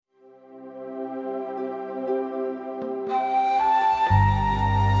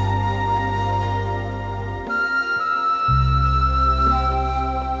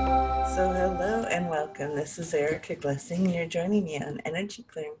welcome. This is Erica Glessing, and you're joining me on Energy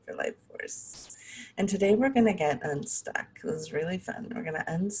Clearing for Life Force. And today we're going to get unstuck. This is really fun. We're going to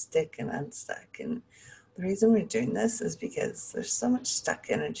unstick and unstuck. And the reason we're doing this is because there's so much stuck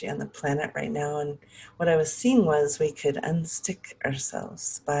energy on the planet right now. And what I was seeing was we could unstick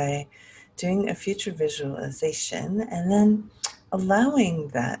ourselves by doing a future visualization and then allowing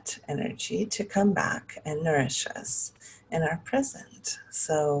that energy to come back and nourish us in our present.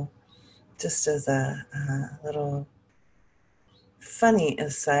 So just as a little funny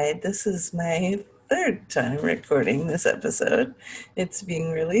aside, this is my third time recording this episode. It's being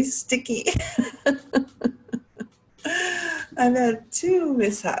really sticky. I've had 2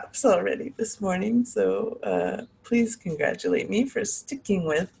 mishaps already this morning, so please congratulate me for sticking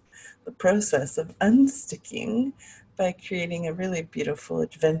with the process of unsticking by creating a really beautiful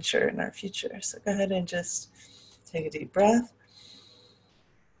adventure in our future. So go ahead and just take a deep breath.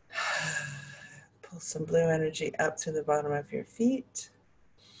 Pull some blue energy up to the bottom of your feet.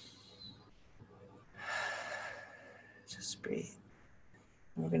 Just breathe.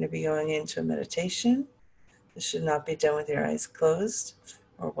 We're going to be going into a meditation. This should not be done with your eyes closed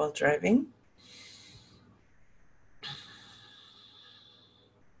or while driving.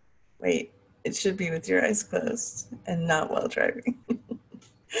 Wait, it should be with your eyes closed and not while driving.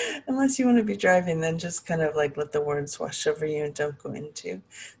 Unless you want to be driving, then just kind of like let the words wash over you and don't go into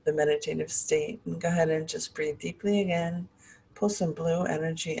the meditative state. And go ahead and just breathe deeply again. Pull some blue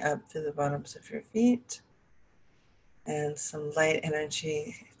energy up through the bottoms of your feet. And some light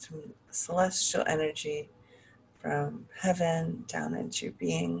energy, some celestial energy from heaven down into your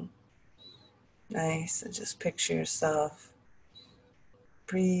being. Nice. And just picture yourself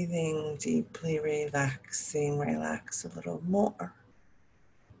breathing deeply, relaxing. Relax a little more.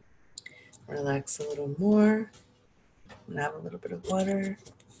 Relax a little more. And have a little bit of water.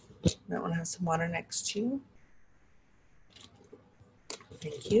 You might want to have some water next to you.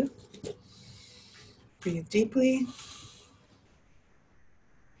 Thank you. Breathe deeply.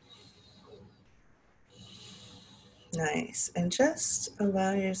 Nice. And just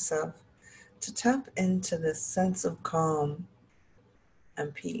allow yourself to tap into this sense of calm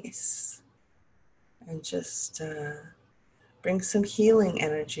and peace. And just bring some healing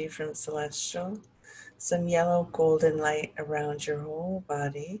energy from Celestial, some yellow golden light around your whole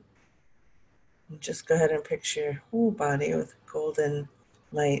body. And just go ahead and picture your whole body with golden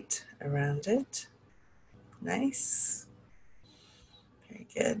light around it. Nice. Very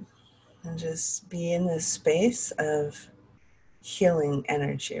good. And just be in this space of healing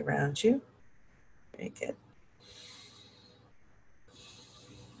energy around you. Very good.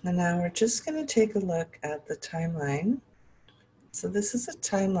 And now we're just going to take a look at the timeline. So this is a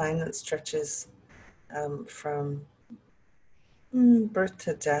timeline that stretches from birth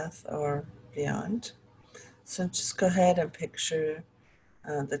to death or beyond. So just go ahead and picture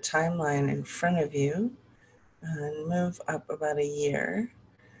the timeline in front of you and move up about a year.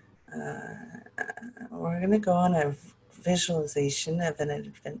 We're going to go on a visualization of an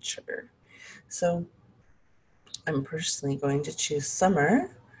adventure. So I'm personally going to choose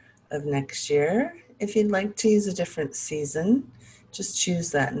summer of next year. If you'd like to use a different season, just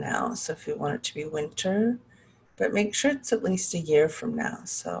choose that now. So if you want it to be winter, but make sure it's at least a year from now.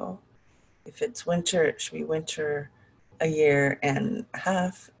 So if it's winter, it should be winter a year and a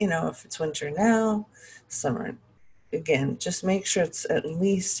half. You know, if it's winter now, summer. Again, just make sure it's at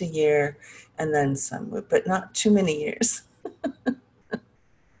least a year and then some, but not too many years.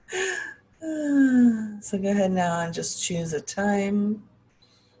 So go ahead now and just choose a time.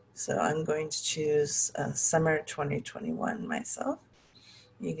 So I'm going to choose summer 2021 myself.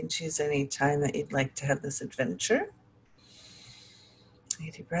 You can choose any time that you'd like to have this adventure. Take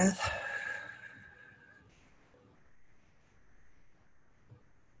a deep breath.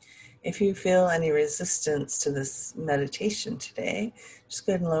 If you feel any resistance to this meditation today, just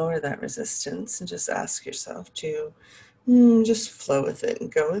go ahead and lower that resistance and just ask yourself to just flow with it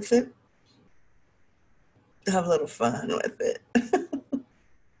and go with it. Have a little fun with it.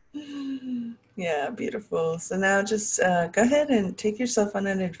 Yeah, beautiful. So now just go ahead and take yourself on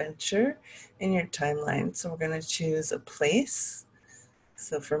an adventure in your timeline. So we're going to choose a place.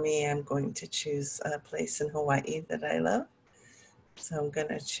 So for me, I'm going to choose a place in Hawaii that I love. So I'm going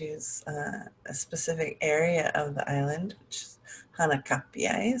to choose a specific area of the island, which is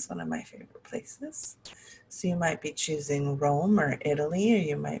Hanakapiai is one of my favorite places. So you might be choosing Rome or Italy, or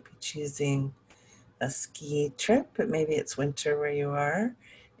you might be choosing a ski trip, but maybe it's winter where you are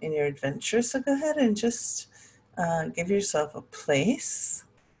in your adventure. So go ahead and just give yourself a place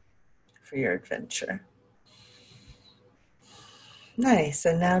for your adventure. Nice.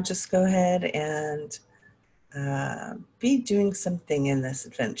 And now just go ahead and be doing something in this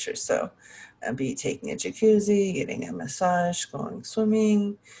adventure. So be taking a jacuzzi, getting a massage, going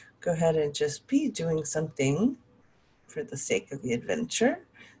swimming. Go ahead and just be doing something for the sake of the adventure.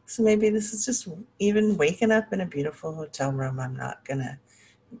 So maybe this is just even waking up in a beautiful hotel room. I'm not going to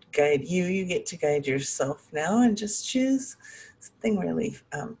guide you. You get to guide yourself now and just choose something really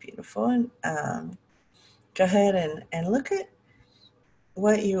beautiful. And go ahead and look at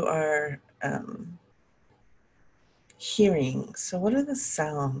what you are hearing. So what are the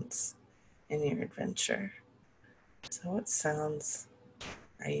sounds in your adventure? So what sounds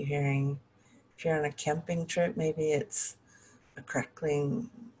are you hearing? If you're on a camping trip, maybe it's a crackling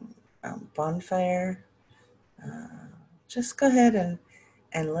bonfire. Just go ahead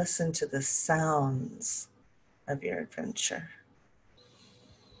and listen to the sounds of your adventure.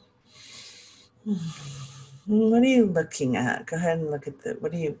 What are you looking at? Go ahead and look at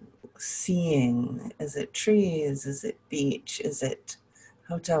what are you seeing? Is it trees? Is it beach? Is it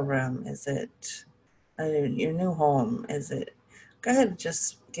hotel room? Is it your new home? Is it, go ahead and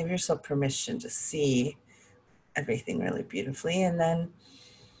just give yourself permission to see everything really beautifully. And then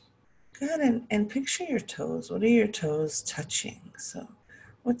go ahead and picture your toes. What are your toes touching? So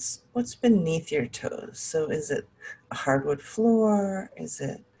what's beneath your toes? So is it a hardwood floor? Is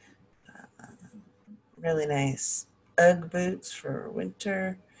it really nice Ugg boots for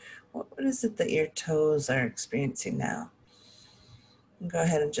winter? What is it that your toes are experiencing now? And go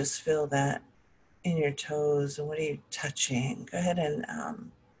ahead and just feel that in your toes. And what are you touching? Go ahead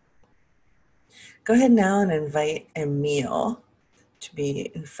now and invite a meal to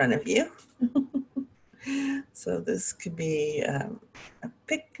be in front of you. So this could be a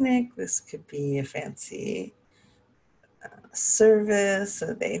picnic. This could be a fancy service.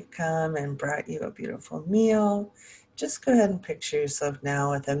 So they've come and brought you a beautiful meal. Just go ahead and picture yourself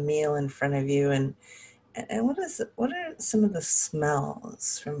now with a meal in front of you. And what are some of the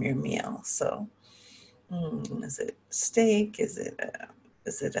smells from your meal? So is it steak? Is it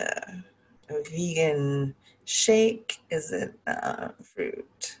a vegan shake? Is it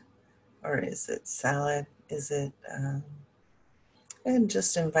fruit? Or is it salad? Is it, and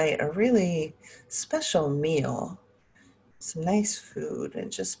just invite a really special meal, some nice food,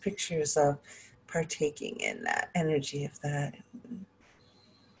 and just picture yourself partaking in that energy of that.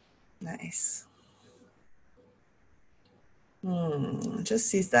 Nice. Just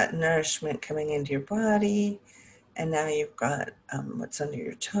sees that nourishment coming into your body. And now you've got what's under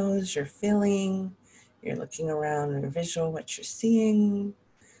your toes, you're feeling, you're looking around in visual, what you're seeing,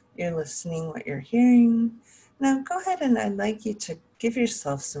 you're listening, what you're hearing. Now go ahead and I'd like you to give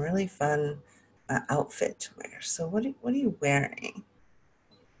yourself some really fun outfit to wear. So what are you wearing?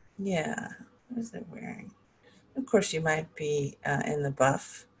 Yeah, what is it wearing? Of course, you might be in the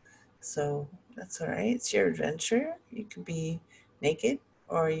buff, so that's all right. It's your adventure. You could be naked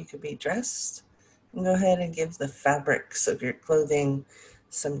or you could be dressed. And go ahead and give the fabrics of your clothing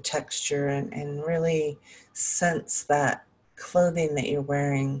some texture and really sense that clothing that you're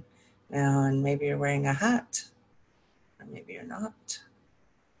wearing now. And maybe you're wearing a hat, or maybe you're not.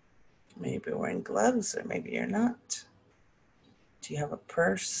 Maybe you're wearing gloves, or maybe you're not. Do you have a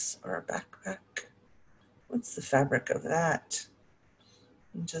purse or a backpack? What's the fabric of that?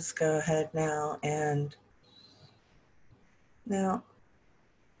 And just go ahead now now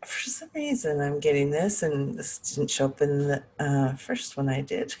for some reason I'm getting this, and this didn't show up in the first one I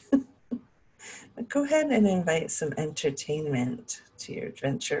did. But go ahead and invite some entertainment to your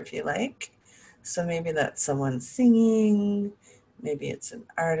adventure if you like. So maybe that's someone singing, maybe it's an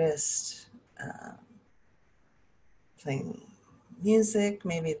artist playing music,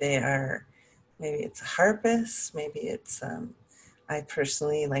 maybe it's a harpist, maybe it's, I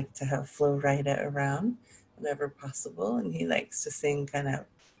personally like to have Flo Rida around whenever possible, and he likes to sing kind of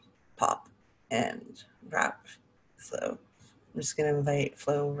pop and rap. So I'm just going to invite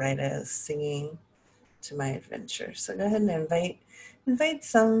Flo Rida singing to my adventure. So go ahead and invite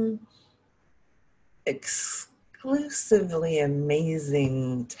some exclusively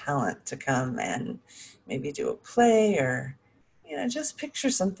amazing talent to come and maybe do a play, or just picture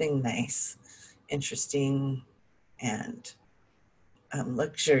something nice, interesting, and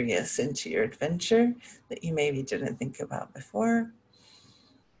luxurious into your adventure that you maybe didn't think about before.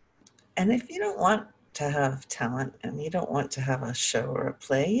 And if you don't want to have talent and you don't want to have a show or a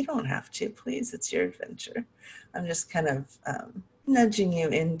play, you don't have to, please. It's your adventure. I'm just kind of nudging you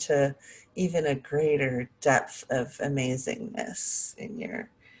into even a greater depth of amazingness in your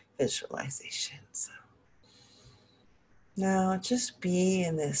visualization. So now just be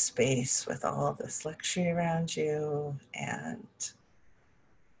in this space with all this luxury around you, and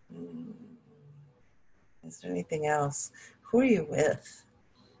Is there anything else? Who are you with?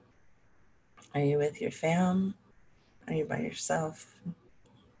 Are you with your fam? Are you by yourself?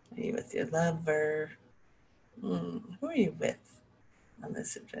 Are you with your lover? Who are you with on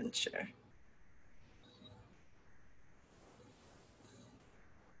this adventure?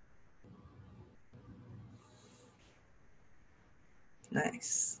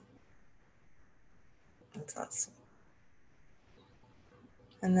 Nice. That's awesome.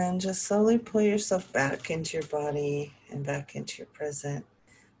 And then just slowly pull yourself back into your body and back into your present.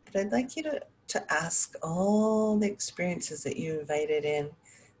 But I'd like you to ask all the experiences that you invited in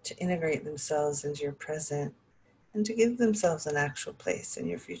to integrate themselves into your present and to give themselves an actual place in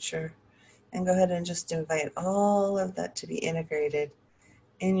your future. And go ahead and just invite all of that to be integrated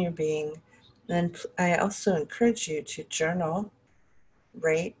in your being. And I also encourage you to journal,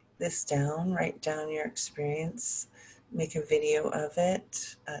 write this down, write down your experience, make a video of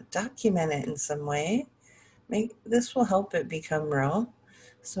it, document it in some way. This will help it become real.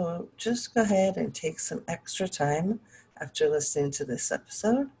 So just go ahead and take some extra time after listening to this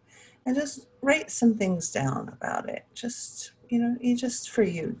episode and just write some things down about it. Just, just for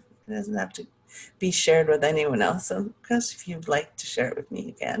you. It doesn't have to be shared with anyone else. Of course, if you'd like to share it with me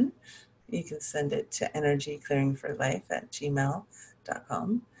again, you can send it to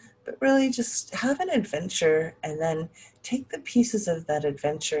energyclearingforlife@gmail.com. But really just have an adventure and then take the pieces of that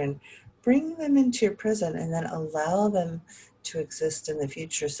adventure and bring them into your present and then allow them to exist in the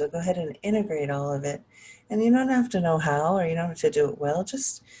future. So go ahead and integrate all of it. And you don't have to know how or you don't have to do it well.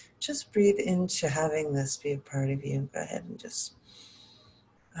 Just breathe into having this be a part of you. Go ahead and just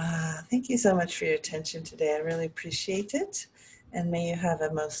thank you so much for your attention today. I really appreciate it. And may you have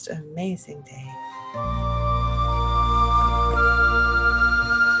a most amazing day.